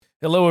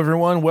Hello,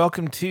 everyone.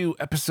 Welcome to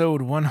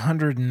episode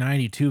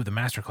 192 of the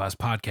Masterclass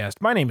podcast.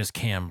 My name is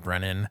Cam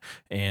Brennan,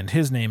 and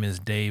his name is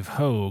Dave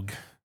Hogue.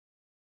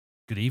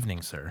 Good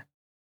evening, sir.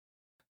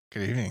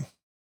 Good evening.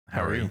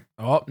 How are you?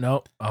 Oh,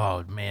 no.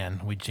 Oh,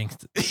 man. We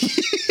jinxed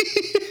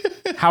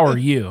it. How are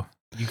you?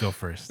 You go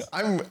first.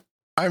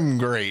 I'm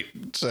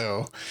great.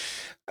 So,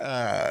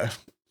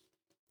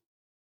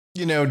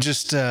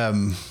 just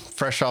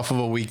fresh off of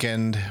a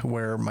weekend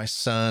where my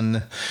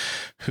son,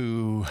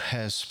 who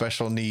has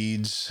special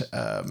needs,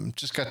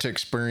 just got to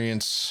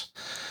experience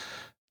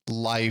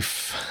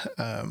life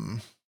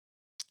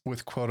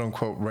with quote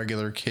unquote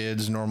regular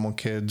kids, normal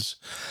kids.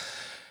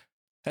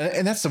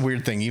 And that's the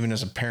weird thing. Even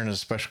as a parent of a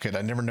special kid,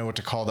 I never know what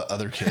to call the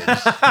other kids.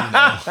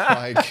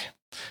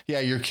 Yeah,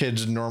 your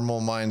kid's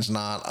normal, mine's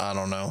not. I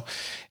don't know.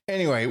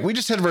 Anyway, we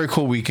just had a very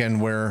cool weekend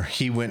where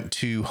he went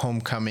to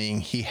homecoming.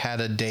 He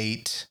had a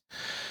date.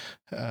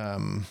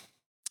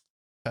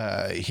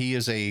 He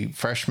is a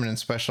freshman in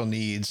special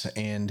needs,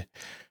 and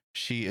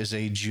she is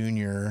a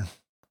junior.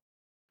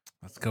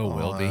 Let's go,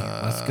 Wilby.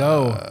 Let's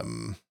go.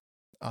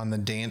 On the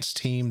dance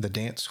team, the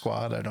dance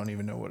squad. I don't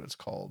even know what it's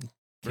called.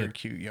 Very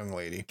cute young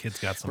lady. Kid's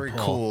got some very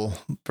pull.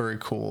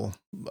 cool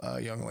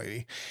young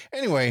lady.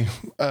 Anyway,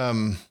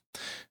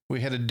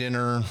 we had a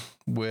dinner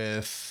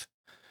with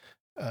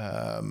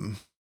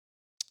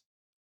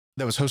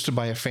that was hosted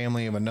by a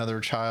family of another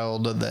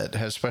child that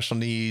has special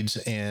needs,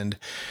 and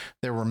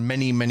there were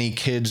many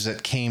kids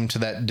that came to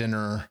that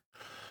dinner,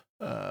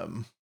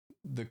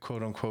 the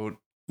quote unquote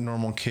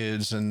normal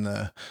kids and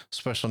the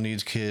special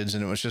needs kids,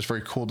 and it was just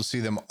very cool to see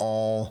them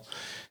all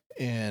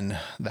in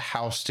the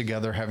house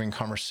together, having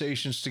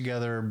conversations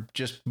together,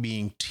 just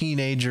being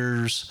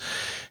teenagers,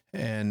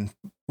 and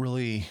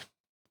really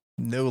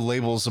no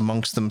labels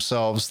amongst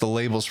themselves. The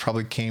labels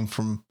probably came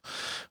from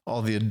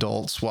all the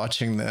adults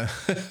watching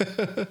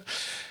the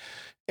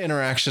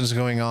interactions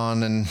going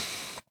on. And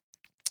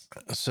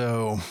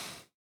so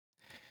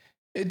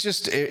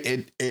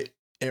it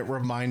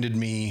reminded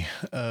me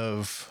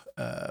of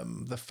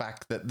the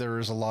fact that there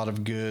is a lot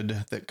of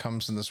good that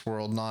comes in this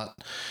world,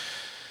 not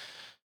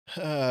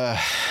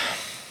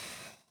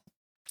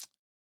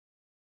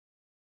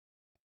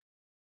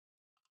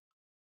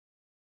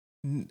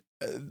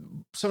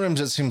sometimes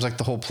it seems like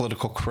the whole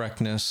political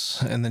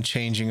correctness and the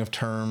changing of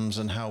terms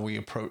and how we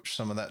approach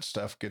some of that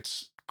stuff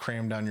gets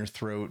crammed down your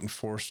throat and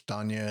forced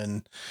on you.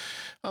 And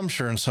I'm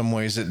sure in some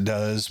ways it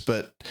does,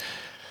 but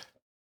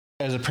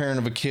as a parent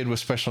of a kid with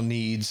special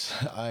needs,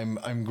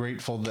 I'm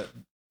grateful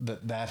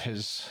that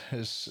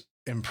has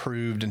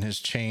improved and has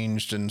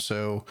changed. And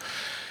so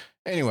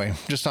anyway,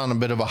 just on a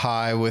bit of a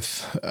high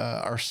with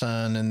our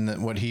son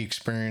and what he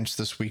experienced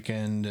this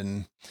weekend,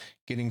 and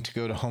getting to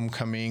go to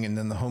homecoming. And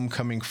then the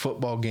homecoming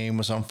football game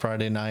was on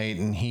Friday night,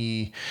 and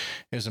he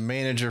is a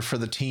manager for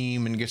the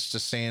team and gets to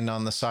stand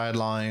on the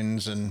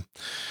sidelines, and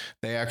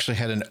they actually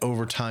had an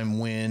overtime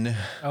win.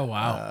 Oh,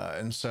 wow.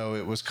 And so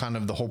it was kind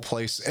of the whole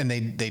place, and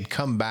they'd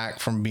come back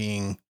from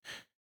being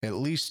at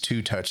least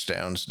 2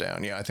 touchdowns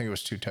down. Yeah, I think it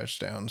was 2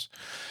 touchdowns,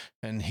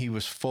 and he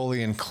was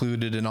fully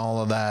included in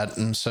all of that.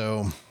 And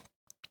so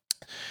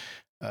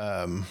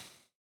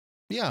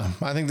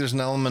I think there's an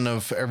element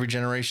of every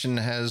generation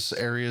has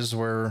areas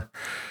where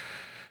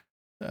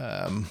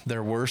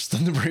they're worse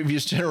than the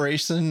previous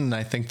generation. And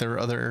I think there are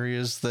other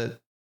areas that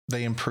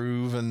they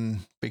improve and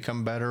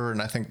become better.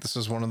 And I think this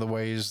is one of the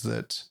ways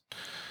that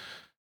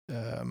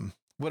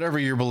whatever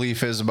your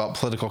belief is about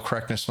political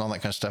correctness and all that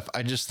kind of stuff,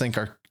 I just think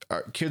our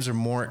kids are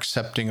more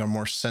accepting or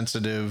more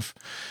sensitive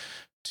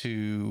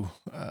to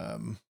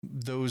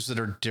those that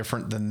are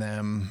different than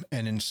them.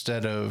 And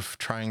instead of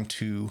trying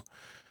to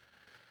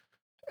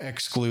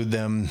exclude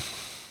them,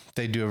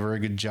 they do a very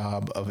good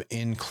job of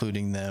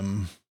including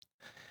them.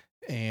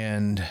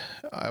 And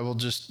I will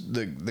just,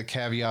 the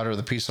caveat or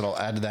the piece that I'll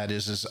add to that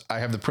is I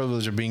have the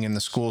privilege of being in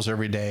the schools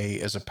every day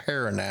as a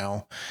parent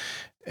now.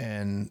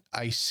 And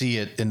I see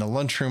it in the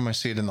lunchroom. I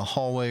see it in the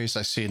hallways.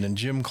 I see it in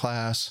gym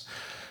class.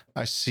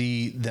 I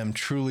see them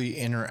truly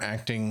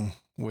interacting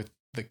with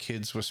the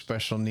kids with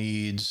special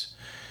needs,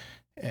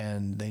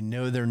 and they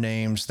know their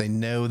names. They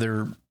know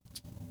their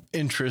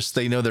interests.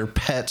 They know their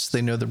pets.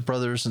 They know their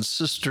brothers and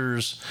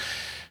sisters.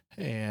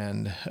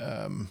 And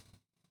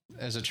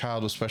as a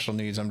child with special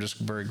needs, I'm just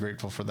very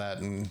grateful for that,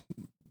 and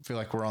feel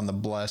like we're on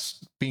the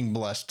being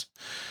blessed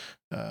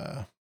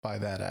by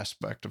that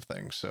aspect of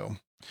things. So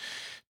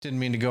didn't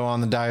mean to go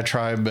on the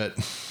diatribe, but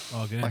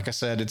like I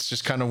said, it's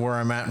just kind of where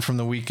I'm at from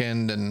the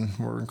weekend, and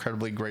we're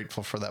incredibly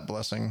grateful for that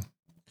blessing.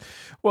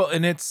 Well,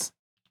 and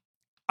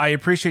I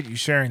appreciate you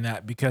sharing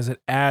that, because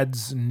it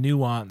adds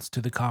nuance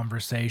to the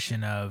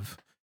conversation of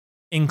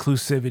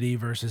inclusivity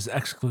versus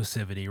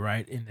exclusivity,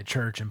 right? In the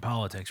church and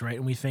politics, right?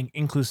 And we think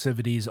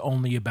inclusivity is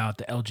only about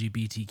the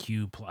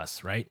LGBTQ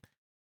plus, right?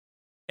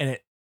 And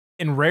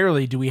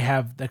rarely do we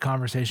have the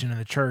conversation in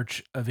the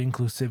church of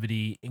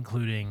inclusivity,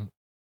 including,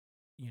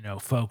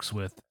 folks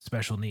with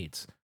special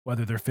needs,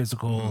 whether they're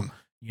physical,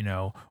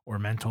 or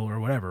mental or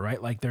whatever,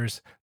 right? Like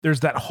there's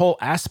that whole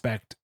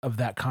aspect of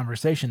that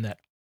conversation that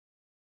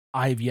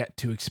I've yet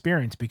to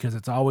experience, because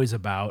it's always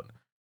about,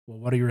 well,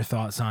 what are your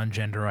thoughts on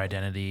gender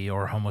identity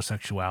or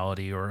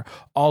homosexuality or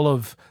all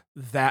of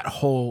that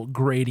whole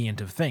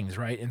gradient of things,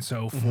 right? And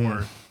so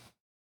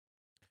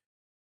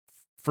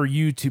for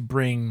you to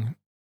bring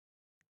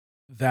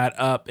that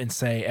up and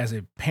say, as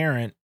a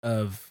parent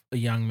of a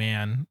young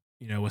man,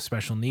 with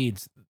special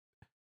needs,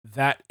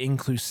 that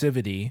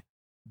inclusivity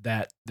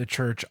that the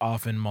church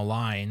often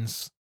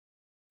maligns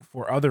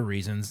for other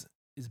reasons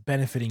is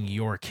benefiting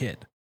your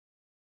kid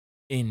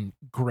in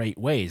great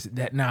ways.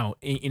 That now,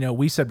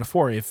 we said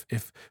before,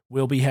 if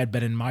Wilby had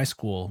been in my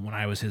school when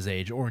I was his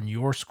age, or in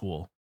your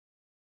school,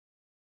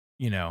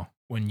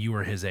 when you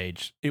were his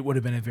age, it would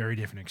have been a very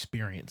different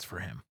experience for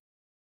him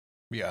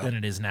than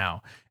it is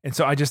now. And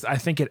so I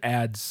think it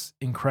adds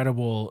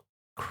incredible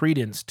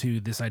credence to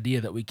this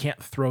idea that we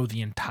can't throw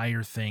the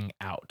entire thing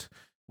out.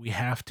 We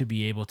have to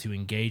be able to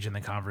engage in the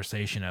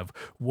conversation of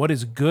what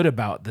is good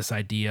about this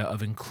idea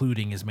of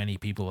including as many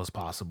people as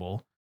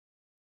possible,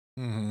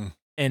 and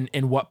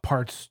what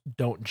parts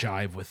don't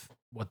jive with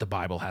what the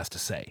Bible has to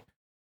say.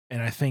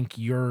 And I think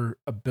your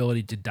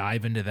ability to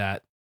dive into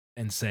that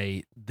and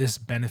say, this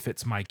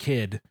benefits my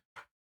kid,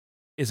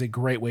 is a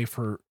great way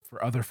for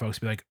other folks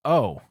to be like,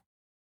 oh,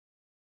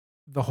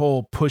 the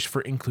whole push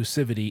for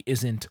inclusivity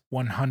isn't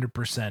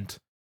 100%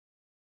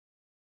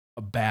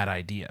 a bad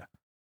idea.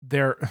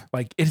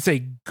 It's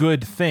a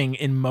good thing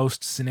in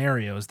most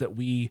scenarios that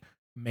we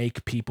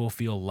make people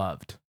feel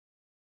loved.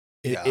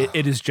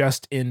 It is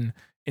just in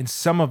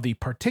some of the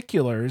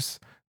particulars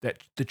that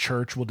the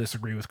church will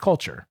disagree with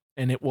culture,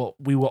 and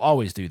we will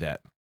always do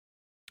that.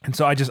 And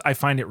so I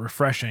find it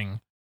refreshing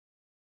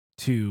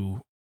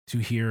to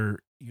hear,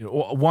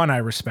 one, I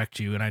respect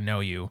you and I know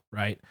you,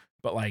 right?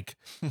 But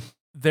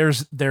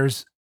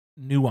there's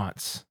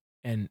nuance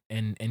and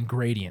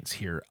gradients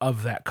here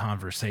of that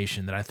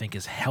conversation that I think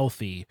is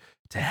healthy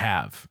to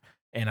have.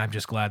 And I'm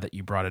just glad that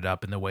you brought it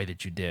up in the way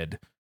that you did,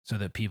 so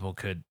that people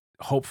could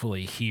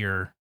hopefully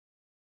hear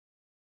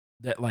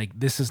that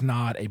this is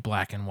not a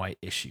black and white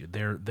issue.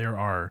 There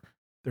are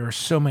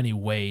so many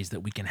ways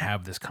that we can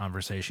have this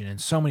conversation, and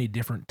so many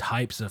different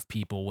types of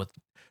people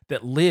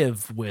that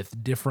live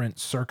with different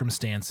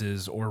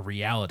circumstances or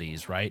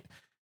realities, right?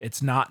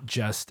 It's not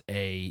just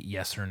a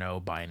yes or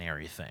no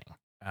binary thing,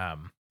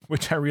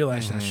 which I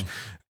realized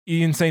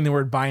even saying the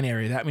word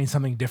binary, that means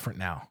something different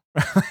now.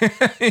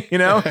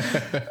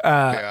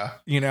 Yeah.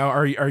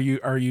 Are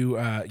you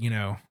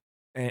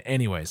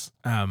anyways.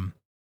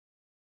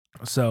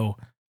 So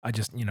I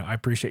just, I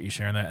appreciate you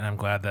sharing that, and I'm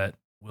glad that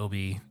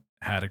Wilby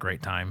had a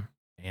great time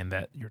and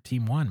that your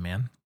team won,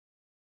 man,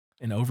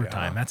 in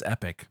overtime. That's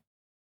epic.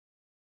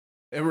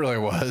 It really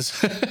was.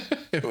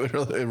 It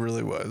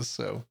really was.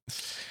 So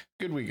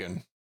good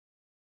weekend.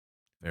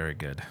 Very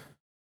good.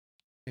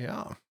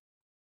 Yeah.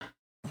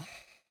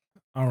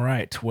 All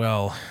right.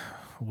 Well,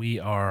 we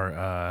are,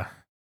 I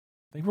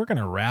think we're going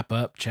to wrap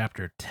up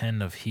chapter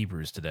 10 of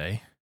Hebrews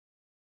today.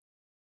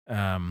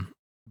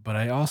 But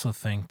I also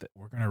think that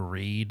we're going to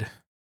read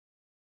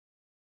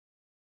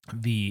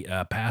the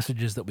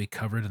passages that we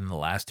covered in the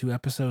last two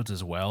episodes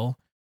as well,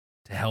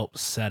 to help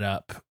set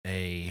up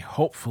a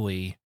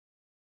hopefully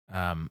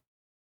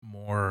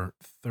more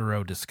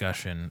thorough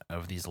discussion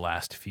of these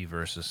last few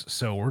verses.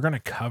 So we're going to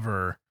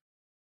cover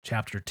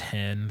chapter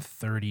 10,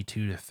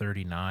 32 to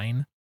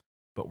 39,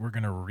 but we're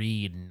going to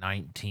read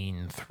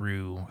 19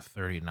 through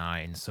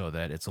 39 so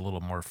that it's a little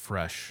more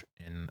fresh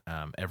in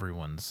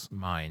everyone's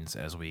minds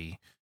as we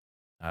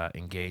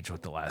engage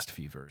with the last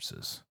few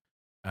verses.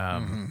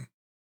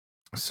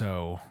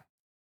 So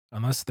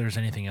unless there's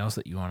anything else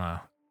that you want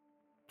to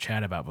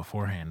chat about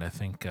beforehand, I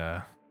think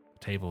the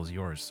table is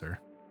yours, sir.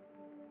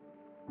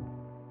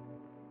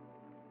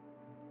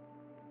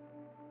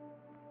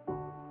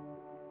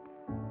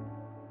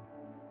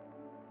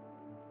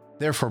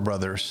 Therefore,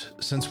 brothers,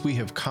 since we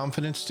have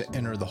confidence to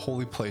enter the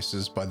holy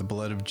places by the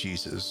blood of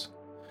Jesus,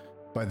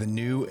 by the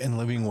new and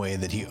living way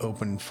that he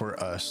opened for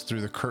us through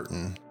the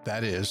curtain,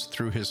 that is,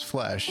 through his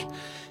flesh,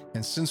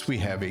 and since we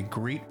have a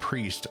great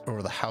priest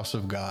over the house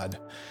of God,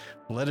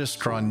 let us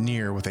draw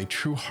near with a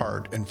true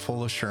heart and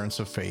full assurance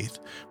of faith,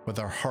 with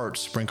our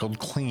hearts sprinkled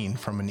clean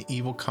from an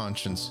evil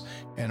conscience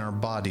and our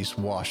bodies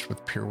washed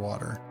with pure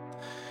water.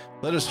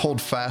 Let us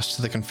hold fast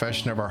to the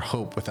confession of our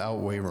hope without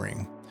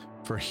wavering,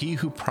 for he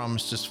who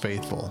promised is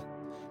faithful.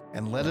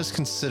 And let us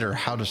consider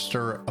how to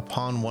stir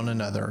upon one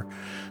another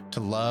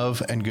to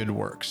love and good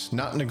works,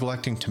 not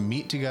neglecting to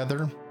meet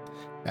together,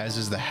 as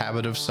is the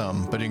habit of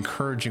some, but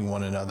encouraging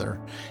one another,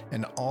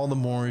 and all the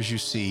more as you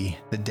see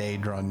the day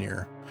draw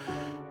near.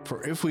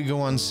 For if we go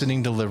on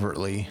sinning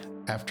deliberately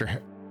after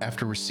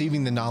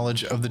receiving the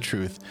knowledge of the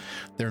truth,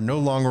 there no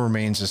longer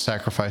remains a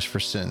sacrifice for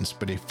sins,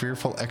 but a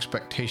fearful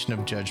expectation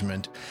of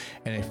judgment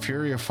and a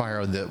fury of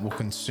fire that will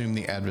consume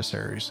the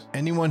adversaries.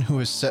 Anyone who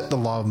has set aside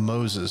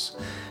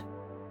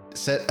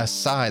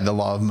the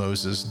law of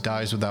Moses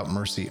dies without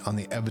mercy on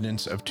the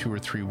evidence of 2 or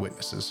 3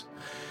 witnesses.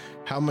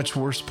 How much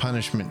worse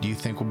punishment do you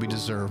think will be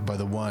deserved by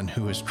the one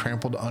who has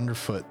trampled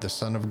underfoot the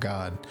Son of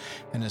God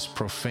and has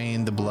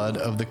profaned the blood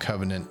of the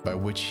covenant by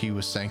which he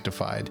was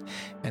sanctified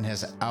and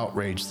has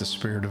outraged the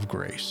Spirit of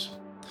grace?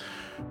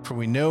 For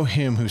we know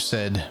him who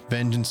said,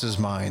 'Vengeance is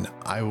mine,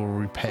 I will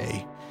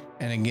repay.'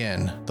 And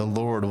again, the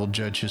Lord will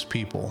judge his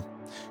people.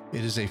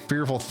 It is a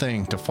fearful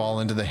thing to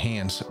fall into the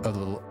hands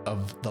of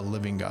the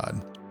living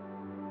God.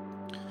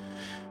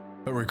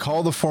 But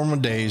recall the former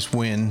days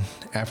when,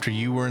 after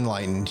you were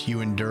enlightened,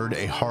 you endured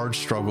a hard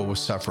struggle with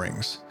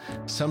sufferings,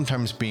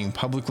 sometimes being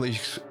publicly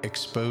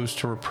exposed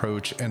to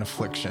reproach and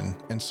affliction,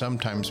 and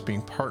sometimes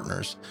being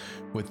partners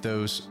with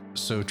those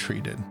so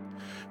treated.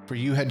 For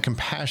you had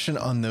compassion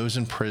on those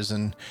in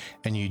prison,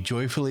 and you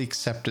joyfully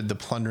accepted the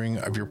plundering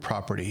of your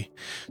property,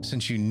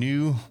 since you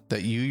knew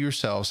that you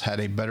yourselves had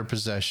a better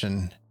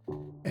possession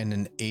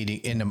and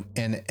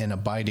an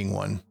abiding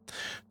one.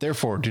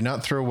 Therefore, do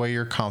not throw away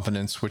your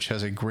confidence, which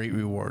has a great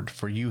reward,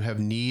 for you have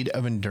need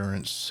of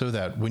endurance, so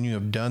that when you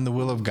have done the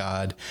will of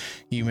God,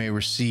 you may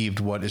receive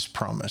what is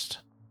promised.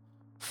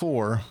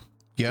 For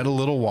yet a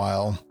little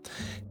while,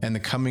 and the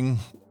coming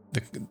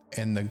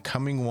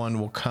one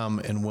will come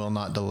and will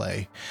not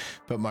delay.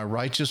 But my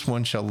righteous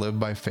one shall live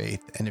by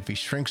faith, and if he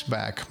shrinks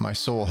back, my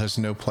soul has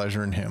no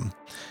pleasure in him.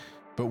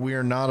 But we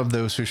are not of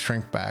those who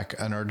shrink back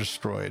and are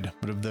destroyed,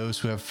 but of those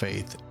who have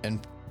faith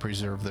and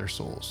preserve their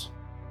souls."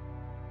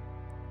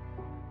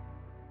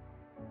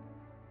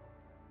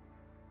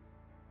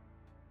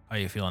 How are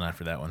you feeling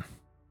after that one?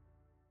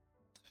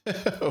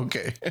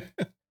 Okay.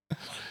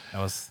 That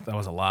was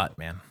a lot,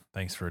 man.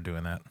 Thanks for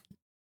doing that.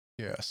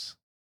 Yes.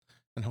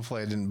 And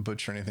hopefully I didn't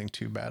butcher anything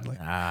too badly.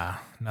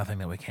 Nothing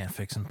that we can't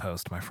fix in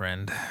post, my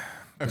friend.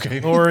 Okay. The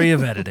glory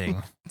of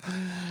editing.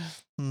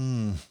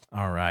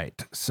 All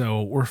right.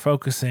 So we're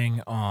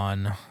focusing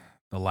on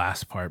the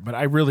last part, but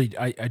I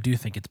do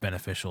think it's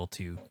beneficial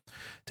to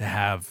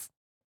have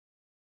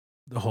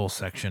the whole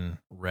section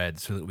read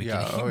so that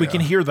we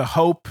can hear the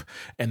hope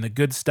and the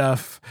good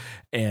stuff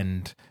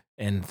and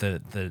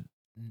the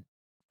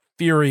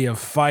fury of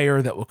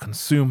fire that will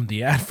consume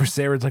the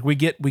adversary. It's like we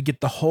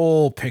get the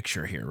whole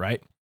picture here,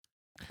 right?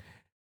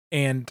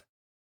 And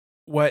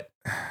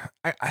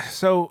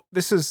so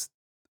this is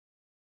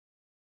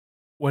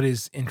what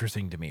is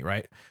interesting to me,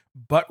 right?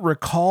 But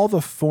recall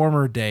the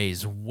former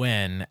days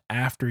when,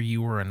 after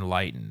you were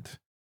enlightened,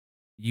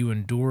 you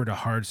endured a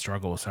hard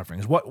struggle with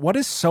sufferings. What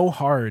is so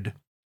hard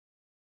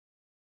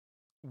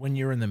when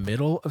you're in the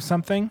middle of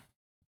something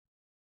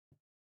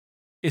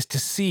is to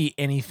see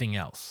anything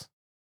else,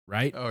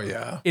 right? Oh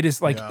yeah. It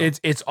is like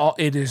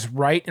it is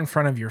right in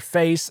front of your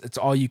face. It's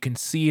all you can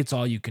see, it's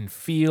all you can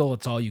feel,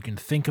 it's all you can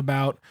think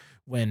about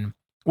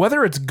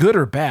whether it's good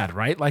or bad,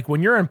 right? Like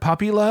when you're in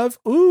puppy love,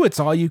 it's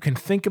all you can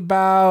think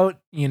about,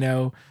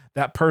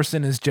 that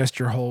person is just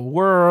your whole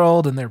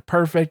world and they're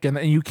perfect and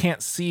you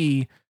can't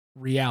see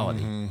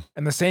reality. Mm-hmm.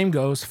 And the same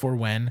goes for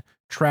when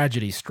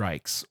tragedy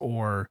strikes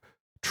or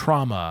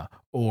trauma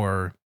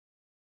or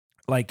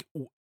like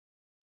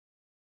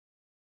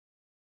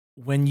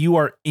when you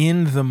are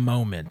in the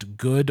moment,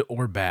 good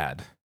or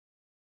bad,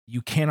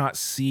 you cannot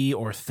see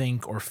or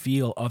think or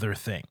feel other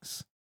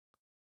things.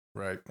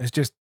 Right. It's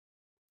just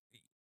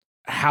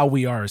how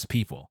we are as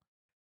people.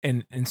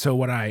 And so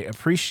what I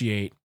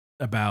appreciate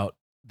about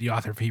the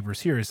author of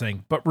Hebrews here is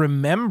saying, but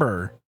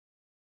remember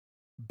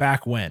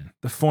back when,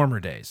 the former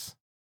days,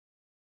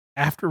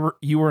 after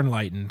you were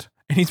enlightened,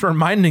 and he's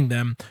reminding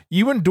them,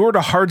 you endured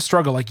a hard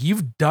struggle. Like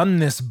you've done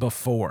this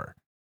before.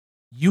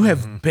 You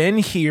have been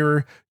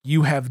here.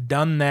 You have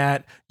done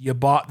that. You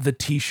bought the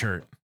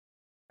t-shirt,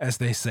 as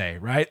they say,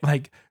 right?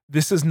 Like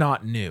this is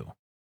not new.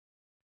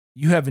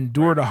 You have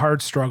endured a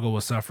hard struggle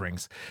with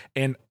sufferings.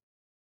 And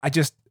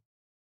it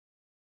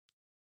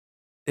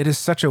is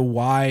such a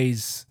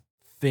wise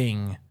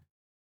thing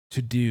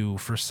to do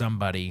for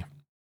somebody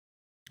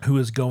who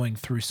is going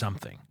through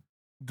something,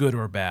 good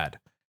or bad,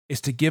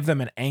 is to give them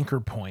an anchor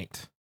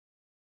point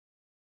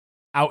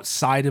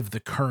outside of the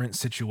current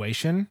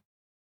situation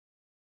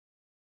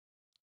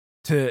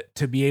to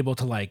be able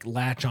to like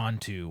latch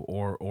onto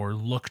or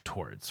look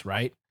towards,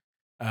 right?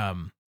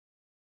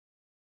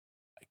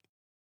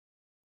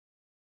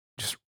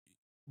 Just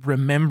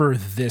remember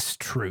this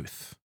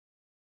truth.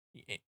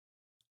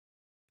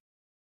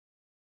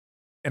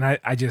 And I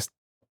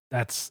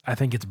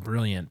think it's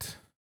brilliant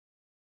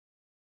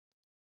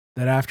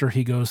that after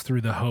he goes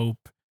through the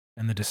hope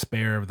and the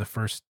despair of the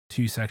first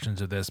two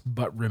sections of this,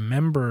 but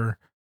remember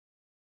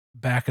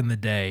back in the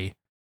day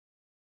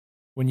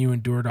when you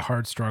endured a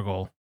hard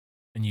struggle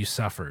and you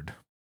suffered,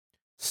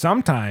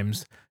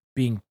 sometimes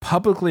being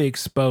publicly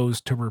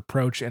exposed to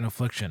reproach and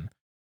affliction,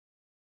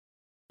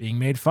 being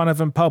made fun of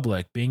in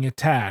public, being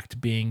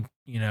attacked, being,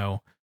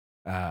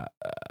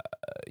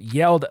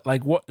 yelled at,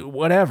 like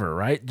whatever,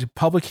 right?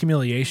 Public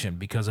humiliation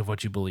because of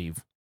what you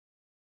believe.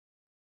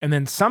 And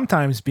then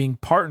sometimes being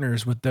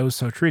partners with those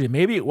so treated.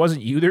 Maybe it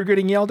wasn't you they're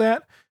getting yelled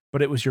at,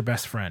 but it was your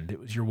best friend. It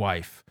was your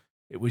wife.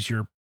 It was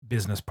your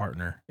business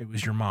partner. It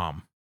was your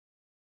mom.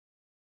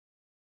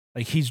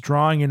 Like he's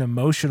drawing an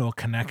emotional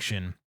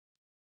connection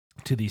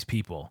to these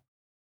people.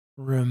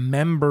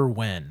 Remember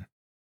when.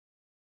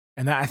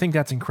 And I think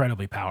that's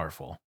incredibly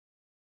powerful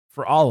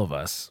for all of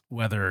us,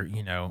 whether,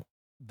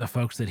 the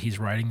folks that he's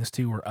writing this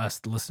to or us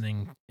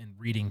listening and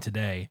reading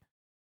today.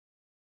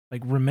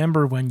 Like,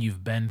 remember when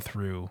you've been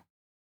through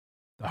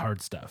the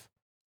hard stuff.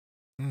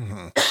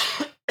 Mm-hmm.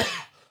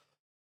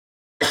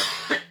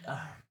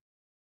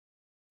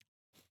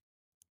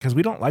 Because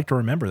we don't like to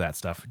remember that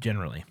stuff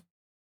generally.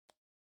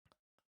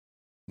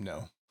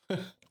 No.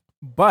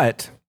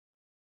 But,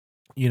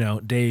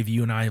 Dave,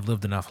 you and I have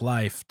lived enough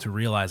life to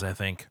realize, I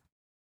think,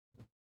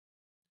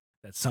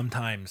 that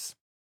sometimes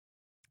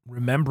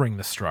remembering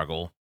the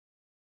struggle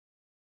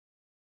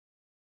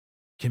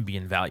can be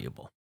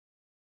invaluable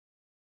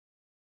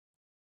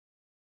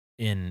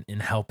in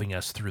helping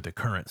us through the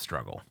current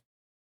struggle.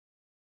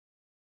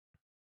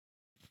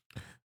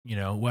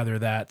 Whether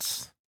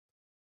that's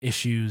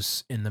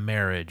issues in the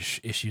marriage,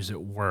 issues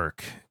at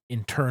work,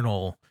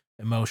 internal,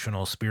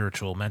 emotional,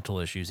 spiritual, mental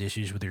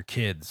issues with your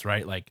kids,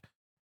 right? Like,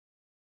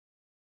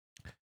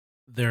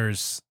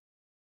 there's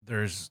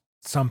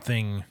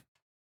something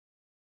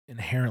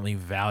inherently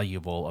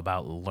valuable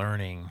about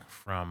learning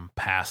from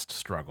past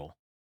struggle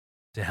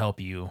to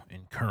help you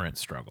in current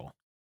struggle.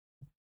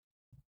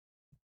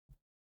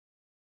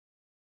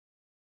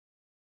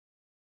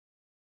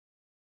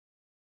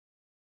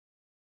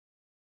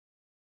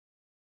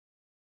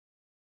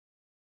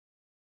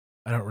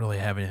 I don't really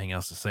have anything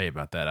else to say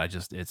about that.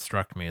 It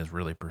struck me as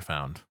really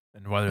profound.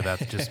 And whether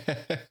that's just,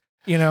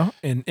 and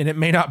it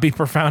may not be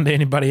profound to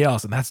anybody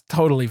else, and that's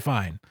totally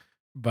fine.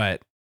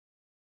 But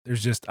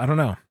there's just, I don't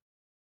know.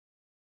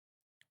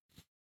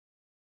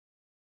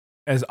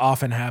 As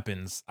often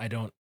happens, I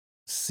don't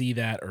see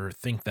that or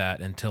think that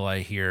until I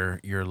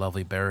hear your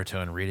lovely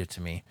baritone read it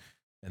to me.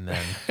 And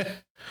then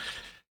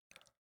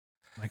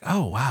like,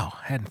 oh, wow,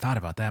 I hadn't thought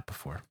about that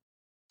before.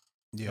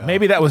 Yeah.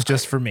 Maybe that was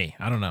just for me.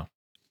 I don't know.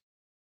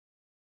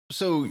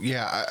 So,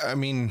 yeah, I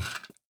mean,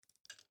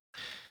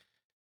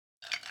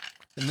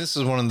 and this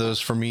is one of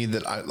those for me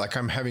that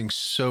I'm having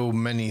so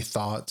many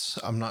thoughts.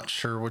 I'm not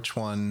sure which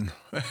one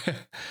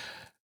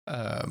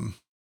I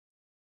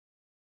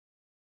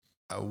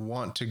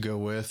want to go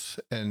with.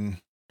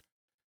 And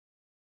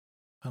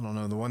I don't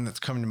know, the one that's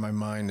coming to my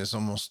mind is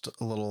almost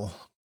a little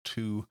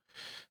too.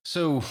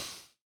 So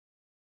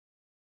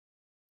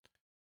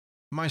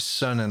my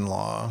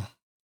son-in-law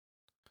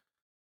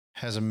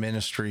has a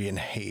ministry in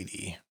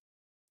Haiti.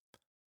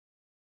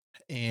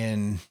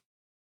 And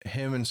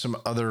him and some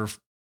other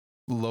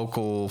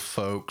local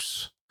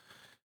folks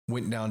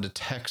went down to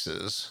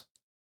Texas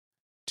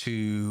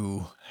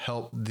to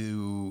help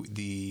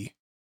the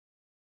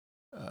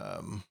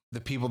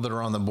people that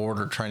are on the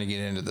border trying to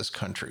get into this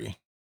country,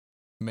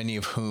 many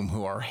of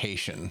who are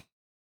Haitian.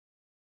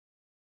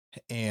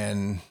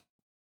 And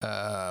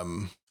I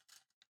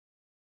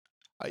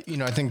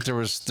think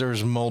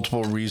there's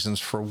multiple reasons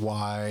for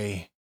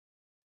why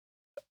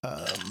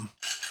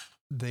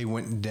they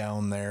went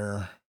down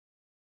there.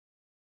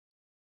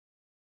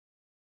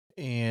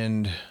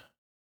 And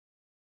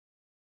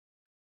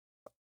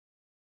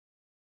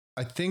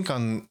I think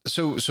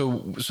so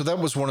that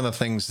was one of the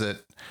things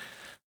that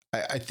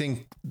I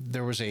think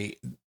there was a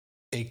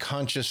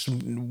conscious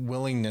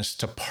willingness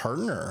to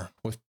partner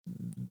with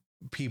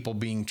people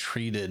being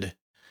treated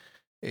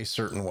a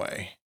certain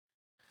way.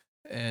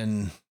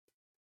 And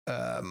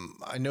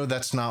I know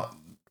that's not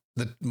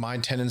my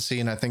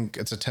tendency, and I think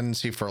it's a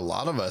tendency for a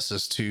lot of us,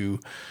 is to,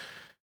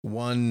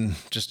 one,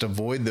 just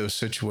avoid those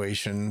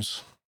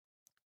situations.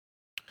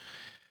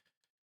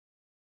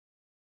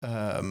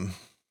 And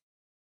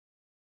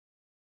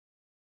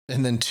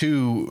then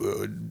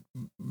two,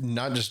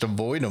 not just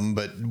avoid them,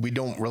 but we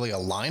don't really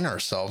align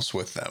ourselves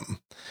with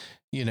them,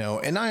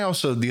 And I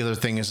also, the other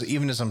thing is,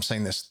 even as I'm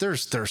saying this,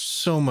 there's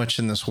so much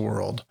in this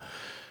world,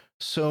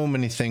 so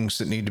many things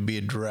that need to be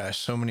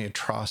addressed, so many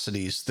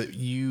atrocities that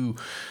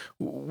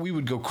we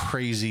would go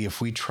crazy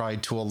if we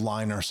tried to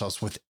align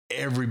ourselves with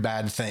every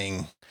bad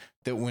thing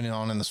that went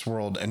on in this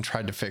world and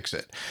tried to fix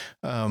it.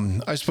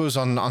 I suppose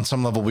on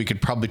some level, we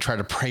could probably try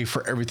to pray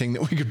for everything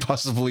that we could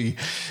possibly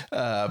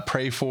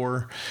pray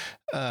for.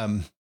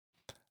 But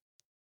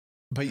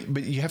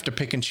you have to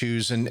pick and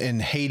choose,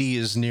 and Haiti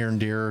is near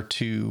and dear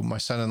to my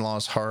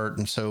son-in-law's heart.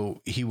 And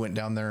so he went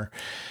down there.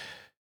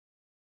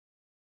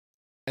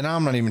 And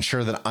I'm not even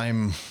sure that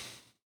I'm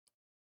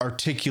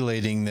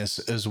articulating this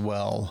as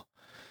well,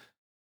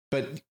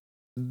 but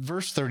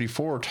verse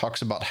 34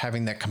 talks about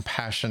having that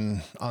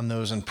compassion on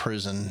those in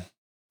prison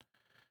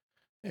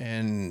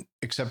and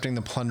accepting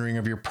the plundering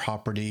of your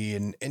property.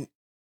 And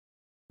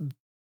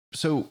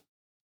so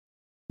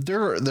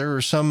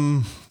there's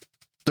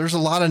a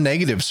lot of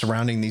negatives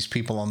surrounding these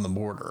people on the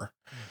border,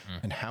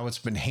 and how it's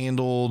been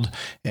handled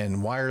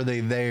and why are they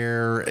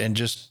there and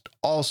just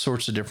all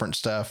sorts of different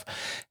stuff.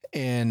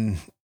 And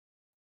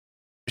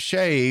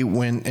Shay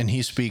went and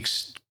he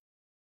speaks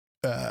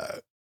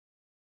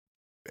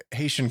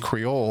Haitian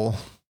Creole.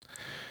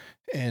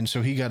 And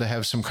so he got to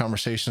have some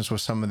conversations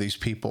with some of these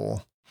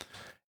people.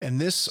 And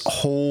this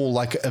whole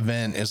like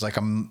event is like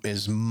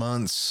is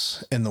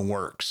months in the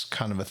works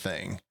kind of a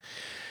thing.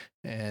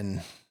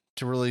 And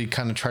to really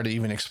kind of try to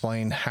even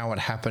explain how it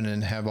happened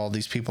and have all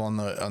these people on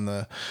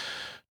the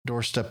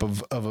doorstep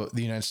of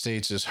the United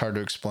States is hard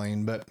to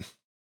explain, but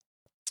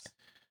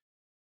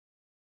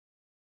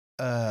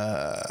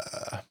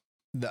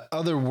the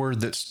other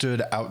word that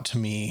stood out to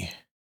me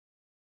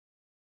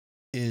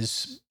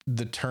is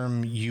the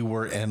term "you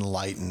were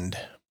enlightened."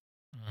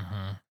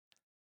 Mm-hmm.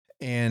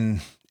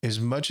 And as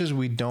much as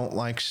we don't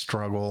like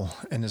struggle,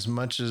 and as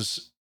much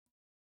as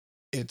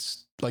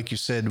it's like you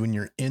said, when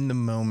you're in the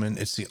moment,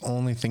 it's the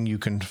only thing you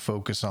can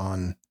focus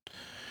on.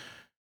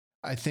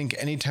 I think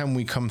anytime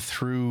we come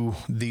through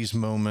these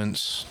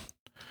moments,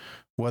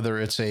 whether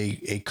it's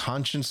a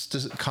conscious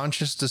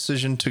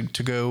decision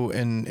to go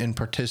and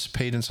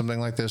participate in something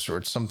like this, or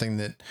it's something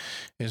that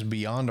is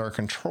beyond our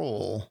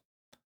control,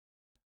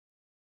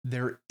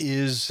 there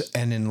is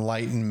an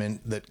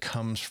enlightenment that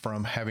comes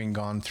from having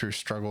gone through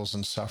struggles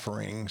and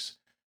sufferings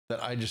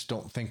that I just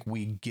don't think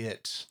we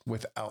get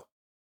without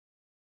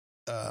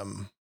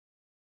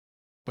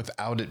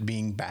it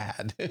being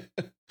bad.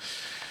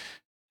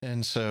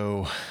 And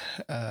so,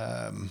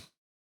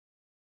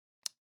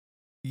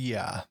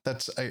 yeah,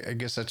 I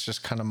guess that's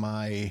just kind of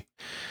my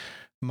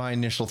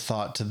initial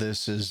thought to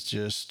this is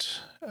just,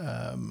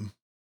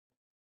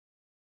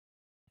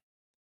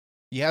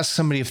 you ask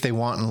somebody if they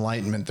want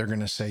enlightenment, they're going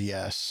to say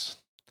yes.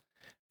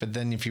 But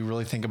then if you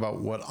really think about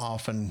what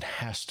often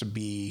has to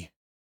be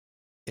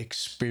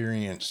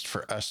experienced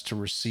for us to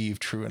receive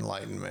true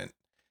enlightenment,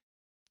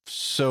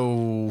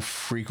 so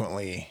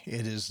frequently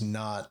it is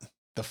not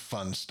the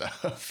fun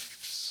stuff.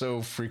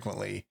 So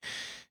frequently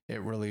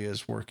it really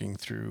is working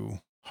through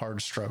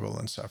hard struggle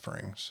and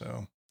suffering.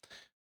 So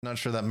not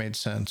sure that made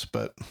sense,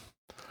 but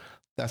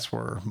that's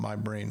where my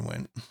brain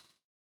went.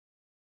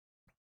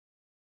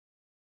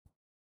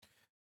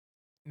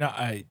 No,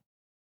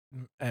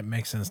 it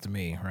makes sense to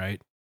me,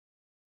 right?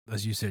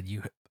 As you said,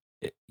 you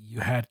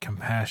had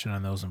compassion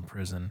on those in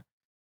prison,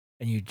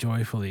 and you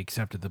joyfully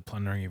accepted the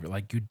plundering of it.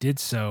 Like, you did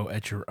so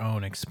at your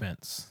own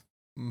expense.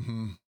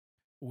 Mm-hmm.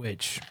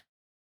 Which,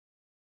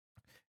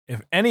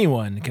 if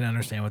anyone can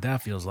understand what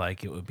that feels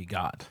like, it would be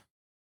God.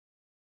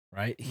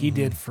 Right? He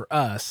did for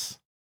us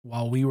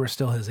while we were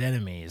still his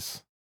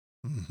enemies.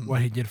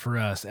 What he did for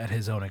us at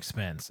his own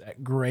expense,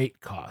 at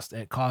great cost,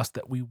 at cost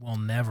that we will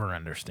never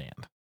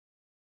understand.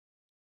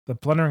 The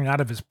plundering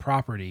not of his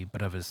property,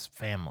 but of his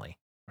family,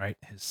 right?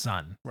 His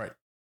son. Right.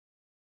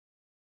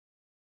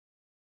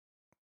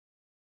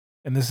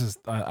 And this is,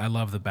 I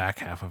love the back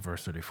half of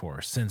verse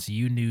 34. Since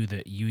you knew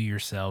that you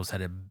yourselves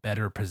had a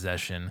better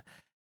possession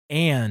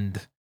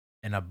and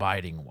an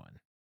abiding one.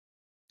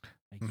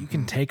 Like, you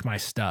can take my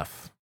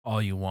stuff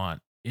all you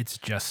want. It's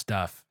just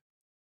stuff.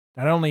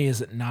 Not only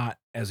is it not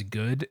as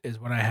good as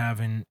what I have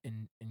in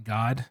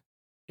God,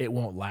 it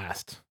won't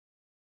last.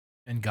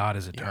 And God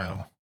is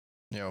eternal.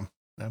 Yeah,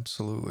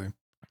 absolutely.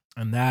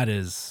 And that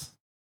is,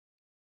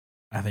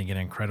 I think, an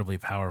incredibly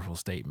powerful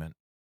statement.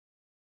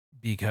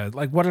 Because,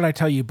 like, what did I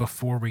tell you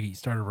before we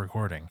started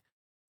recording?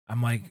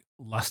 I'm like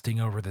lusting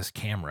over this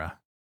camera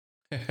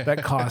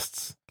that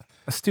costs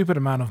a stupid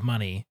amount of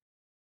money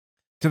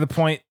to the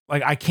point,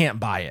 like, I can't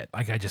buy it.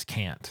 Like, I just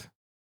can't.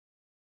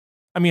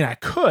 I mean, I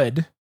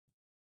could,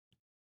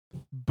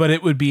 but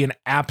it would be an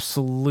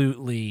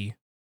absolutely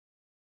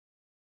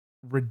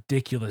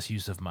ridiculous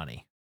use of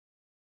money.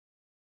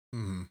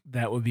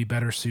 That would be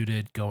better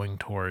suited going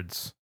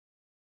towards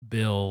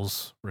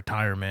bills,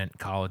 retirement,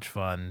 college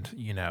fund,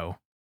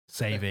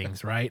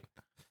 savings, right?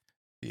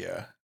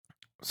 Yeah.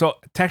 So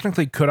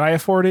technically, could I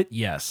afford it?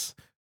 Yes.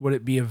 Would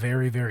it be a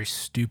very, very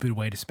stupid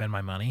way to spend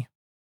my money?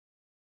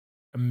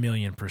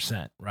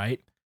 1,000,000%,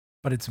 right?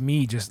 But it's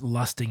me just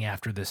lusting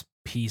after this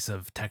piece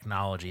of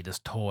technology, this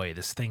toy,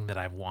 this thing that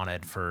I've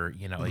wanted for,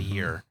 a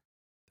year.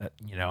 That,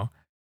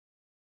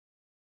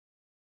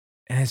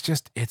 and it's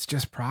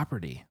just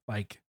property.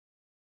 Like,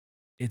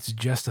 it's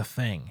just a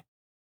thing.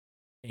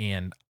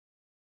 And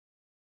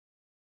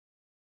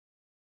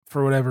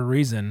for whatever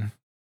reason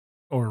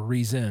or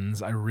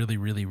reasons, I really,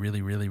 really,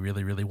 really, really,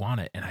 really, really want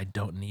it. And I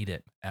don't need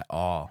it at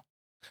all.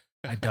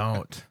 I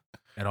don't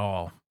at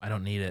all. I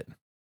don't need it.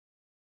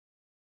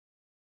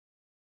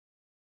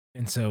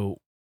 And so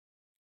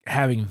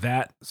having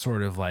that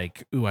sort of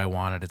like, ooh, I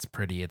want it. It's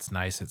pretty. It's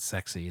nice. It's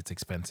sexy. It's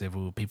expensive.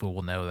 Ooh, people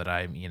will know that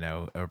I'm,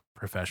 a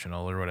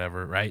professional or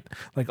whatever, right?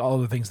 Like all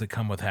the things that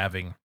come with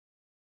having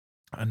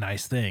a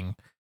nice thing.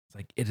 It's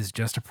like, it is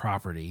just a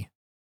property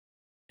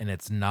and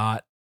it's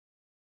not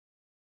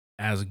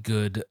as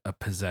good a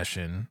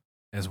possession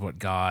as what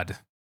God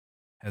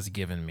has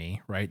given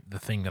me, right? The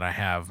thing that I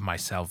have, my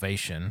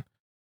salvation,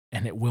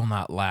 and it will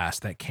not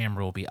last. That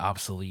camera will be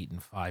obsolete in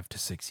 5 to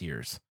 6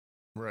 years.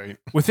 Right.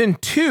 Within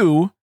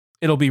 2,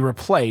 it'll be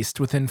replaced.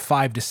 Within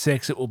 5 to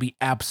 6, it will be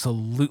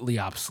absolutely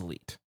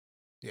obsolete.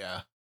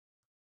 Yeah.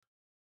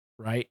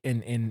 Right?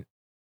 And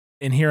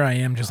here I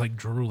am just like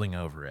drooling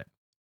over it.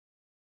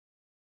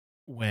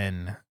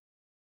 When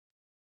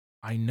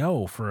I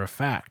know for a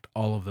fact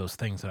all of those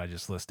things that I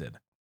just listed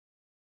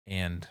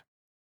And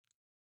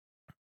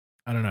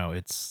I don't know,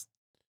 it's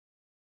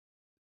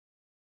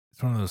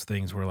one of those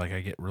things where like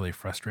I get really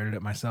frustrated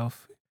at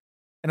myself.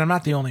 And I'm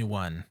not the only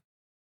one,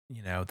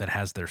 that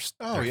has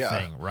Oh their yeah.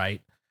 thing,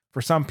 right?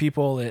 For some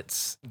people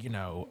it's,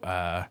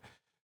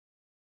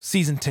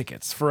 season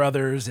tickets. For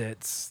others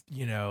it's,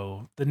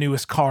 the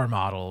newest car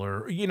model,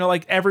 or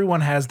like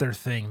everyone has their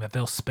thing that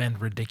they'll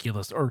spend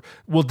ridiculous or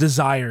will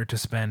desire to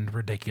spend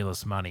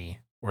ridiculous money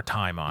or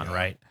time on, Yeah.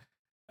 right?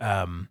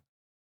 Um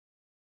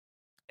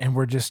and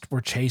we're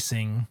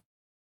chasing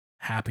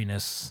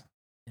happiness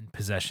in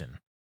possession,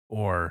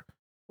 or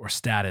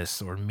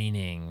status, or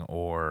meaning,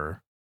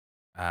 or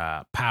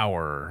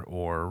power,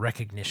 or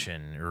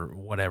recognition, or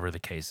whatever the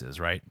case is,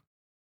 right?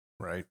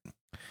 Right.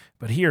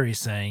 But here he's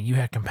saying you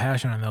had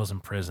compassion on those in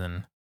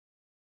prison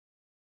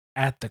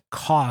at the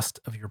cost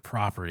of your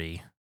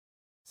property,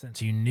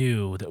 since you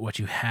knew that what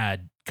you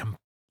had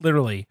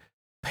literally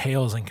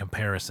pales in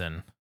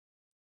comparison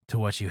to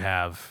what you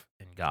have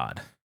in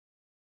God.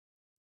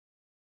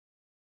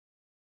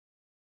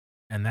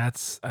 And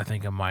that's, I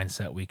think, a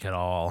mindset we could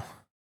all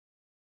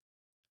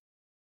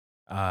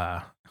uh,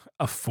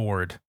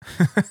 afford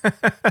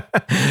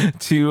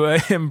to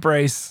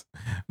embrace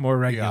more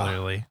Yeah.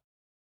 regularly.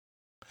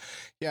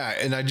 Yeah.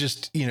 And I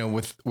just,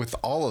 with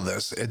all of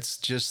this, it's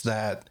just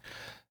that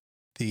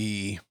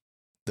the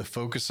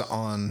focus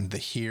on the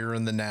here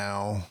and the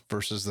now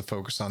versus the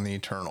focus on the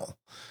eternal,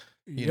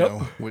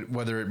 Yep.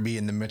 whether it be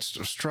in the midst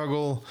of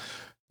struggle,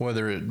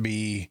 whether it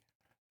be,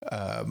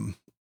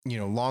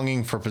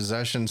 longing for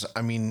possessions.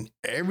 I mean,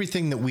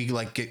 everything that we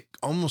like get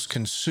almost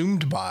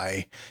consumed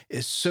by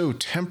is so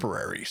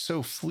temporary,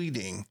 so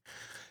fleeting.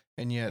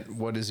 And yet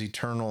what is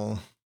eternal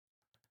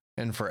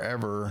and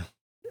forever,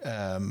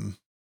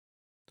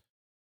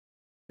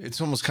 it's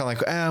almost kind of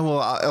like, well,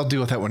 I'll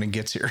deal with that when it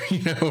gets here,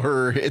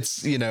 or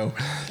it's,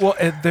 Well,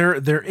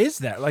 there is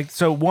that. Like,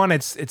 so one,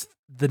 it's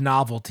the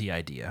novelty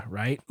idea,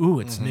 right? Ooh,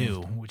 it's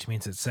new, which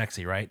means it's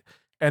sexy, right?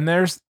 And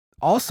there's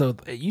also,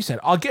 you said,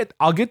 I'll get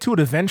to it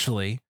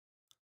eventually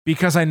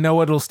because I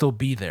know it'll still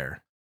be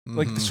there.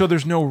 Like, so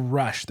there's no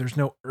rush, there's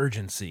no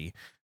urgency.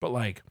 But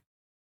like,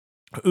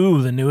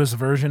 ooh, the newest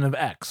version of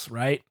X,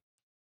 right?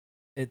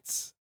 I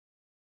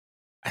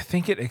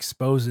think it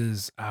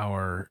exposes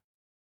our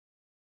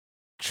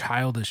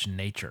childish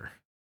nature,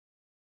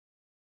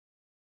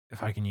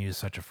 if I can use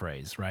such a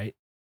phrase, right?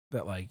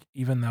 That like,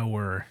 even though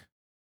we're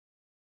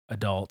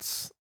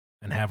adults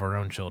and have our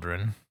own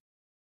children,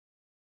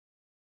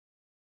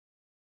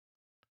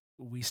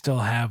 we still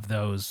have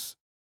those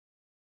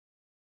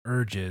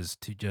urges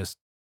to just,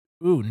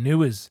 ooh,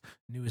 new is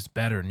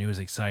better, new is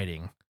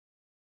exciting,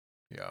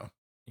 Yeah.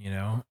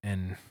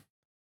 And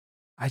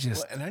I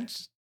just,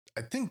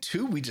 I think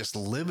too, we just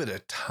live at a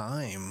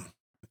time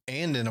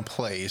and in a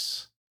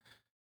place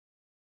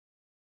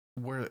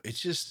where it's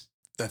just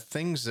the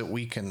things that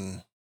we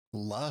can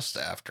lust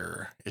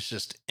after. It's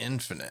just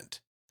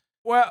infinite.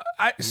 well,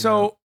 I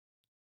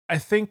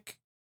think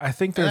And I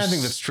there's,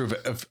 think that's true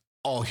of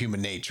all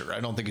human nature. I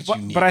don't think it's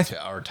unique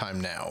to our time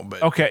now,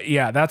 but okay,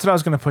 yeah, that's what I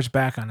was going to push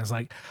back on. Is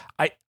like,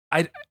 I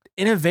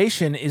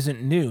innovation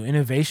isn't new.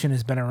 Innovation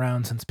has been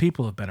around since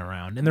people have been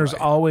around, and there's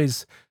Right.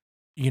 always,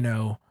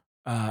 the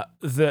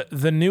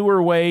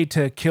newer way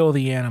to kill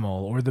the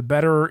animal, or the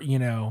better,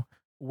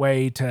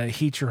 way to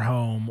heat your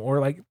home, or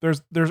like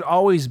there's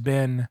always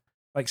been,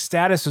 like,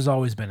 status has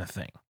always been a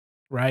thing,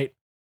 right?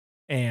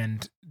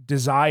 And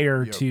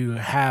desire Yep. to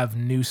have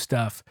new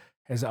stuff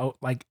has,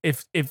 like,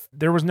 if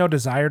there was no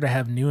desire to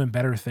have new and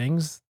better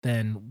things,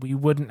 then we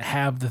wouldn't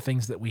have the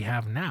things that we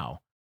have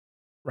now,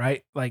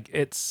 right? Like,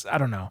 it's, I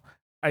don't know.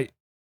 I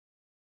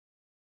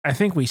I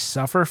think we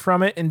suffer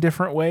from it in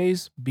different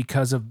ways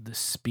because of the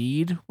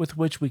speed with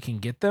which we can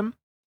get them.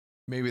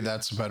 Maybe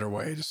that's a better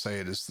way to say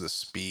it, is the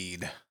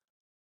speed.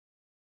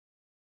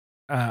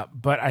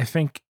 But I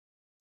think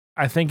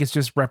it's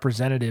just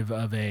representative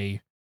of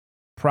a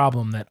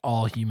problem that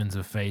all humans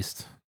have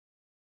faced.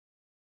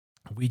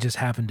 We just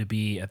happen to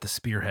be at the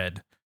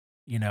spearhead,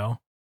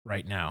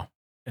 right now.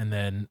 And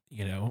then,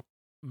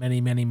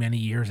 many, many, many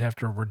years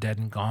after we're dead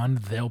and gone,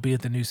 they'll be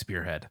at the new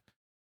spearhead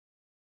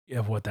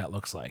of what that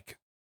looks like.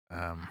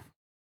 But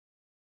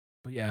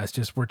yeah, it's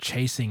just we're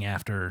chasing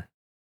after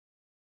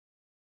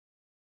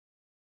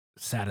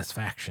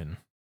satisfaction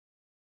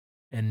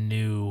and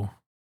new,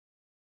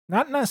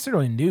 not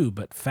necessarily new,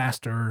 but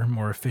faster,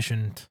 more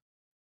efficient,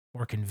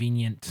 more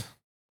convenient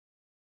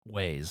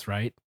ways,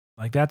 right?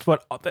 Like that's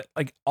what,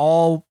 like,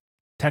 all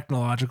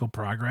technological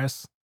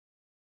progress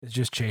is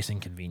just chasing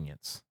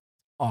convenience.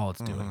 All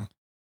it's doing.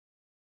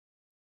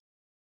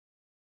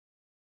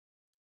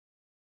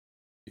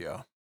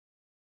 Yeah.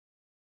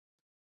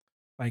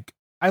 Like,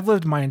 I've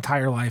lived my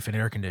entire life in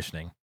air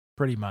conditioning,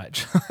 pretty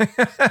much.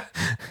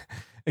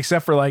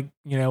 Except for, like,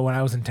 when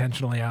I was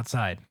intentionally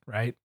outside,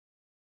 right?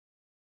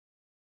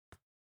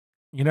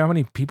 You know how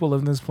many people live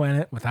on this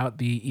planet without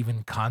the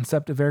even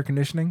concept of air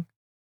conditioning?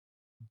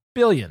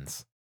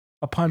 Billions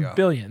upon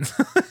billions.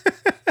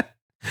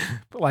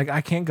 But like, I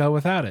can't go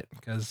without it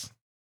because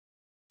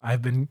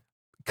I've been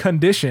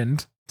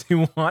conditioned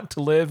to want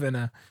to live in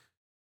a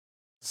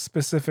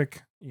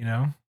specific,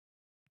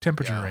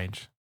 temperature Yeah.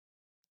 range.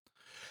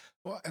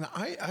 Well, and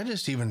I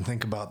just even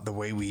think about the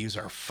way we use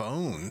our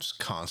phones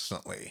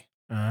constantly.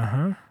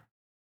 Uh-huh.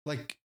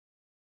 Like,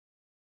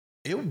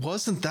 it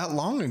wasn't that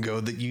long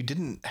ago that you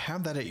didn't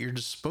have that at your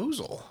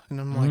disposal.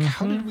 And I'm like,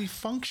 how did we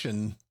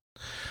function,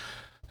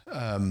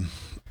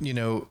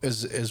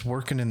 as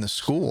working in the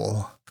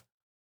school?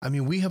 I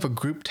mean, we have a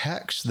group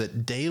text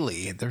that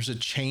daily there's a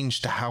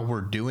change to how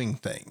we're doing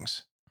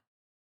things.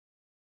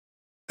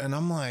 And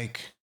I'm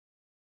like,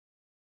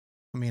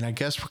 I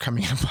guess we're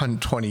coming up on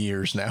 20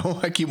 years now.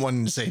 I keep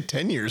wanting to say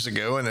 10 years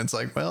ago. And it's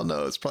like, well,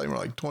 no, it's probably more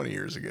like 20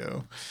 years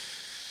ago.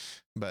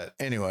 But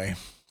anyway,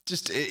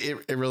 just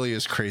it really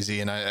is crazy.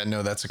 And I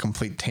know that's a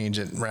complete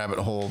tangent and rabbit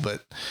hole,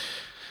 but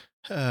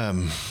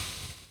the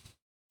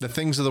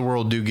things of the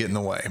world do get in the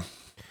way.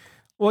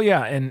 Well,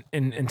 yeah. And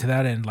to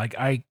that end, like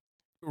I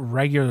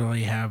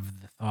regularly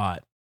have the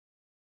thought,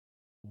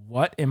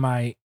 what am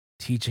I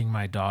teaching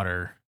my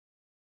daughter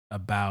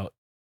about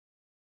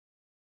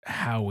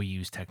how we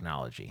use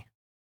technology?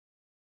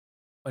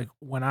 Like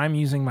when I'm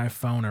using my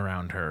phone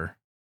around her,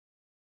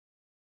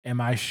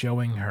 am I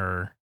showing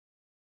her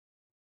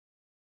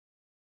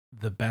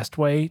the best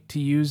way to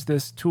use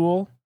this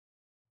tool,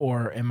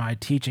 or am I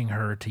teaching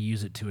her to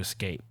use it to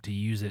escape, to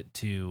use it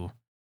to,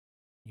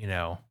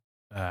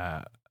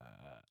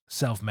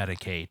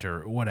 self-medicate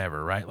or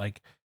whatever, right?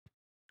 Like,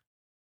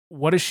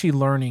 what is she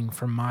learning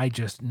from my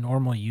just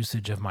normal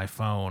usage of my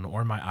phone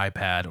or my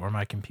iPad or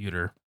my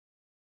computer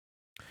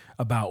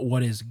about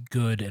what is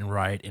good and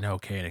right and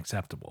okay and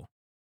acceptable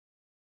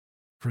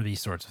for these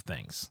sorts of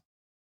things?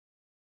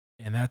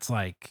 And that's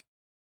like,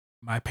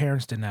 my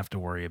parents didn't have to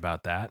worry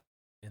about that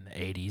in the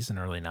 80s and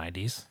early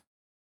 90s.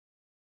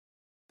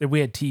 That we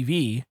had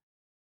TV,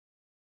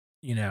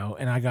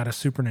 and I got a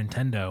Super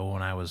Nintendo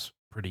when I was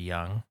pretty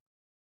young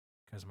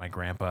because my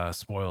grandpa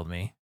spoiled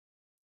me.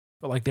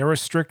 But like there were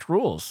strict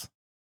rules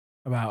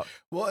about.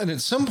 Well, and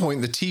at some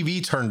point the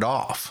TV turned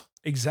off.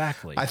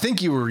 Exactly. I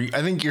think you're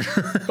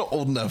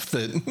old enough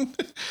that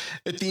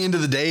at the end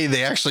of the day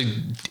they actually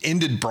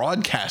ended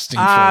broadcasting.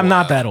 I'm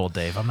not that old,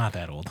 Dave. I'm not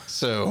that old.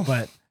 So,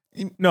 but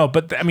no,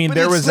 but I mean, but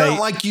there it's was not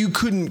like you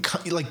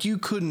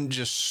couldn't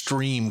just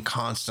stream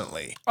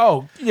constantly.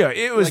 Oh, yeah,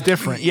 it was like,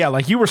 different. Yeah,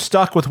 like you were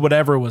stuck with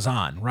whatever was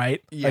on,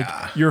 right?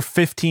 Yeah. Like your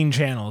 15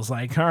 channels.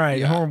 Like, all right,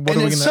 Yeah. what and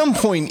are we at some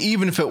point,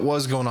 even if it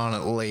was going on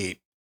at late,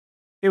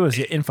 it was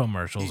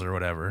infomercials or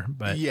whatever.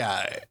 But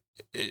yeah.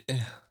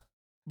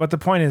 But the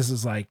point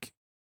is like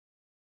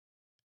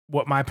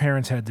what my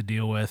parents had to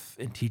deal with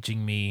in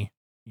teaching me,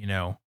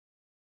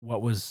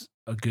 what was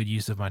a good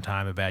use of my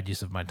time, a bad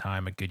use of my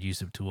time, a good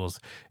use of tools.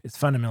 It's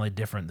fundamentally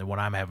different than what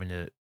I'm having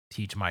to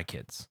teach my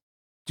kids.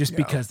 Just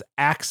because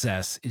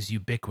access is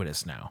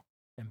ubiquitous now.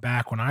 And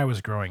back when I was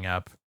growing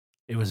up,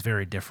 it was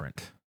very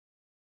different.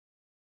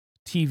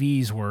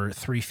 TVs were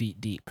 3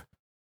 feet deep.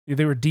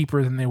 They were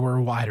deeper than they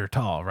were wide or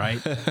tall, right?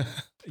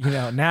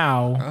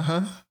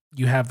 Now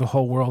you have the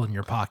whole world in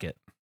your pocket.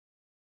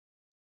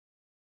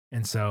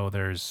 And so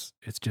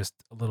it's just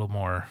a little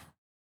more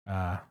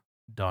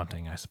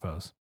daunting, I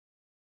suppose.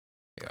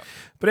 Yeah.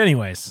 But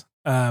anyways,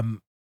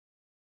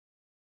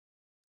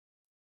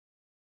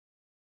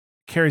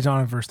 carries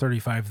on in verse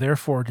 35.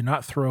 Therefore, do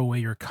not throw away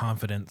your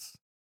confidence,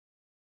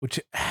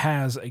 which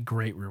has a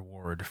great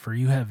reward, for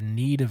you have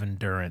need of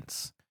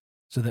endurance,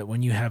 so that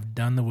when you have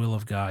done the will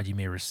of God, you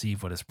may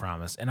receive what is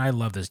promised. And I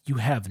love this. You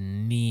have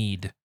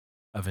need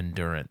of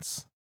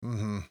endurance.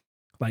 Mm-hmm.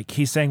 Like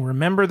he's saying,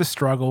 remember the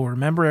struggle,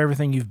 remember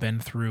everything you've been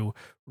through,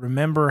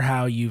 remember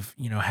how you've,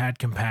 had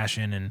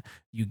compassion and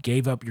you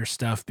gave up your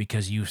stuff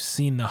because you've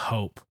seen the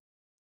hope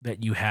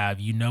that you have.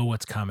 You know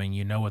what's coming.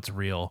 You know what's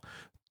real.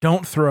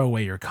 Don't throw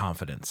away your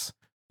confidence.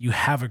 You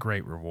have a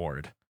great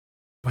reward,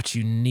 but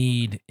you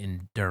need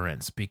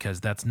endurance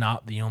because that's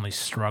not the only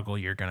struggle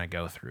you're going to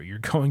go through. You're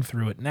going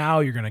through it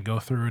now. You're going to go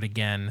through it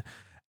again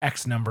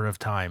X number of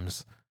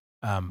times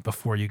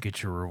before you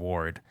get your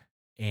reward.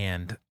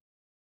 And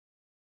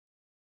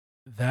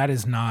that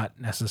is not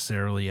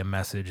necessarily a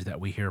message that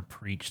we hear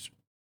preached,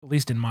 at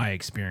least in my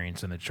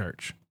experience in the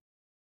church,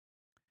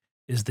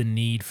 is the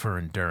need for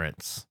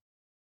endurance.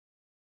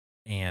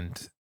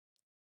 And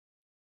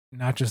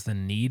not just the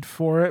need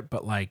for it,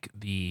 but like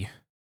you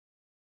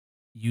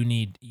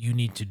need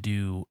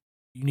to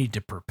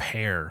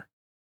prepare,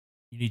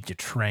 you need to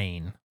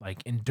train.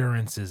 Like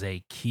endurance is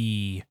a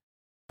key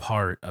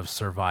part of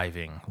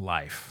surviving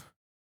life,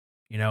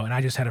 and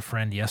I just had a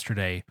friend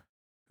yesterday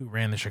who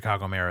ran the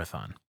Chicago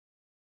Marathon.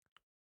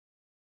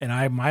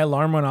 And my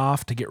alarm went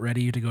off to get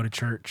ready to go to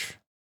church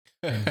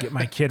and get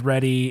my kid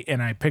ready.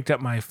 And I picked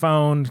up my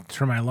phone,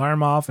 turned my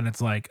alarm off, and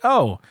it's like,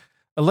 oh,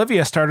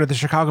 Olivia started the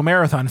Chicago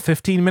Marathon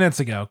 15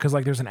 minutes ago. Cause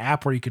like there's an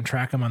app where you can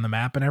track them on the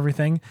map and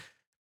everything.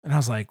 And I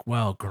was like,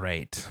 well,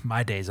 great.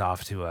 My day's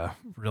off to a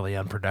really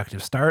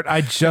unproductive start.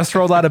 I just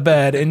rolled out of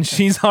bed and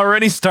she's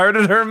already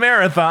started her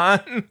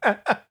marathon.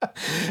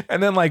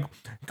 And then like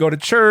go to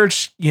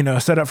church,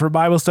 set up for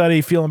Bible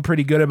study, feeling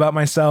pretty good about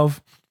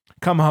myself.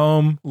 come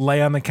home,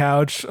 lay on the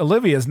couch.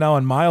 Olivia's now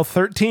on mile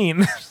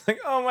 13. It's like,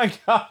 oh my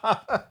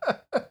God.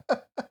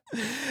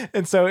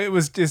 And so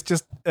it's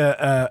just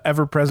a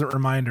ever present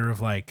reminder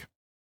of like,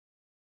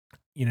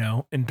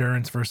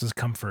 endurance versus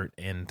comfort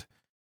and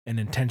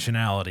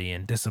intentionality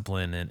and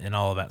discipline and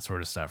all of that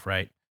sort of stuff,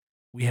 right?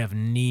 We have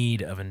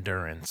need of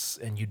endurance,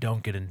 and you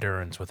don't get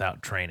endurance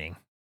without training.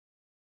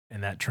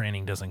 And that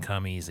training doesn't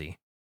come easy.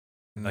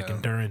 Like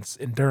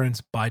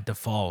endurance by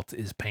default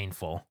is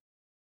painful.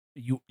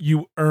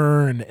 You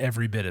earn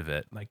every bit of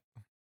it. Like,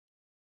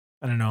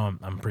 I don't know,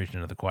 I'm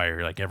preaching to the choir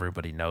here. Like,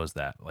 everybody knows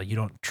that. Like, you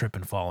don't trip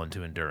and fall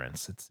into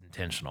endurance. It's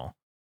intentional,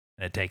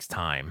 and it takes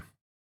time.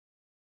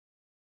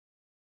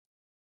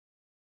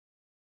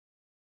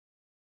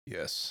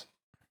 Yes.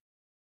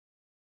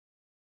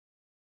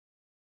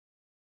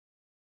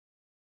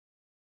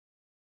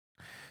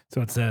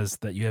 So it says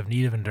that you have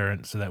need of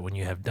endurance so that when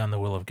you have done the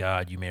will of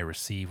God, you may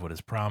receive what is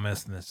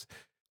promised. And this,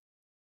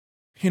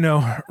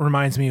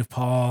 reminds me of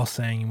Paul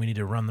saying we need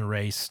to run the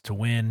race to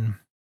win.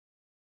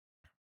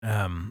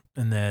 And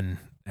then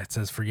it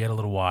says, for yet a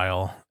little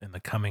while, and the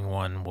coming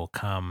one will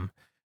come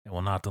and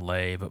will not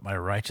delay, but my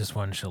righteous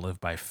one shall live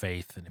by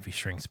faith. And if he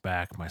shrinks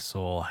back, my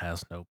soul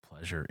has no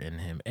pleasure in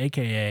him.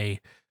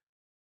 AKA,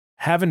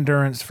 have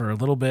endurance for a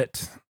little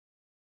bit.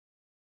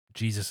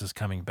 Jesus is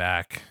coming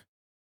back.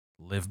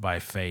 Live by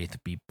faith,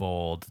 be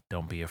bold,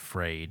 don't be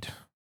afraid.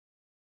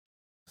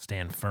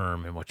 Stand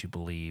firm in what you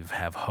believe.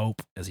 Have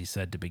hope, as he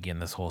said to begin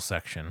this whole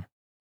section.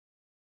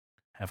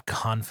 Have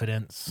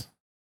confidence,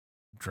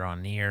 draw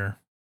near.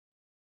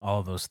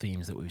 All of those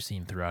themes that we've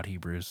seen throughout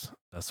Hebrews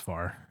thus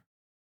far.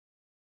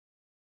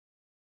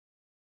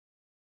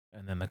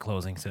 And then the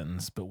closing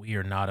sentence, but we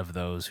are not of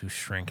those who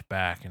shrink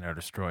back and are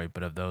destroyed,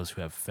 but of those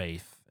who have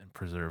faith and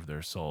preserve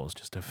their souls.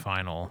 Just a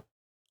final,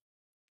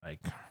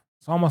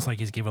 it's almost like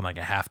he's giving like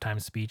a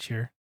halftime speech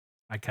here.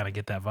 I kind of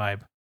get that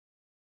vibe.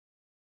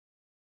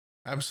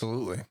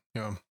 Absolutely.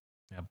 Yeah.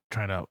 Yeah,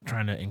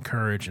 trying to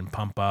encourage and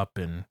pump up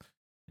and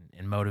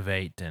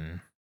motivate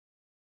and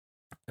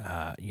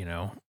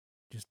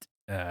just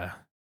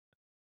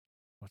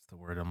what's the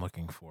word I'm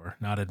looking for?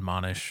 Not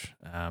admonish.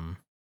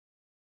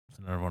 It's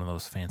another one of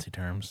those fancy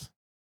terms.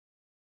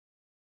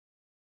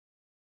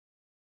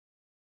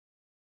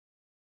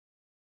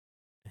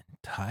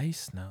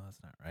 Entice? No,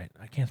 that's not right.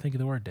 I can't think of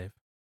the word, Dave.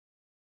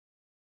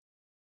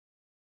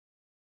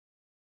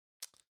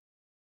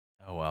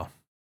 Oh, well.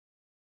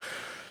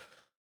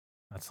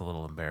 That's a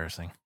little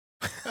embarrassing.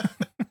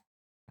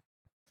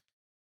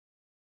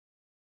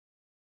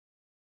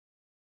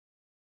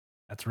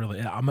 That's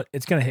really,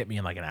 it's going to hit me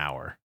in like an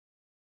hour.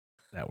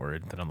 That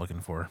word that I'm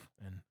looking for.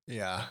 And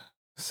yeah.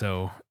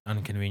 So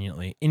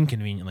inconveniently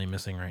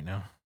missing right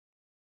now.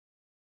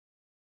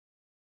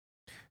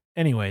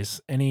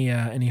 Anyways,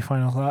 any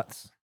final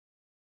thoughts?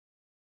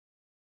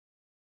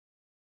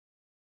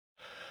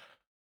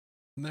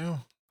 No,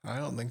 I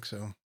don't think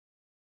so.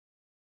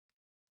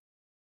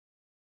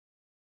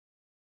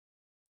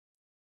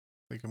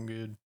 I think I'm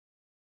good.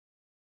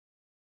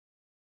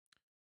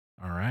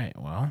 All right.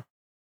 Well,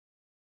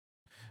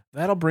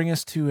 that'll bring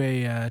us to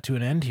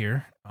an end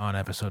here on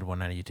episode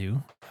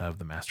 192 of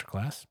the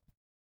Masterclass.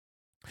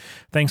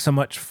 Thanks so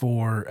much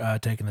for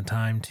taking the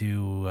time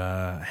to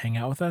hang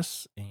out with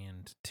us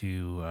and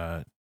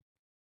to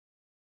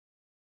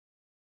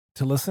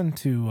listen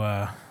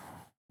to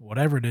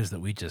whatever it is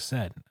that we just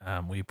said.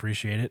 We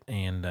appreciate it.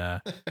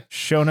 And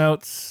show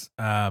notes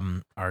are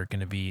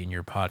going to be in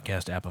your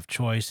podcast app of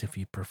choice. If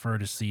you prefer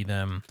to see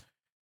them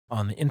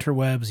on the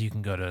interwebs, you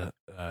can go to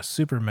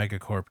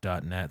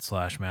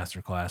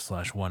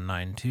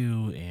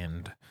supermegacorp.net/masterclass/192,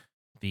 and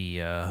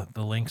the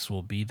links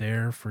will be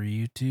there for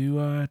you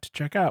to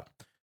check out.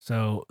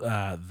 So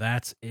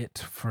that's it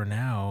for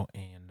now,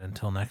 and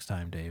until next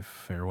time, Dave,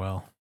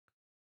 farewell.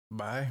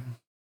 Bye.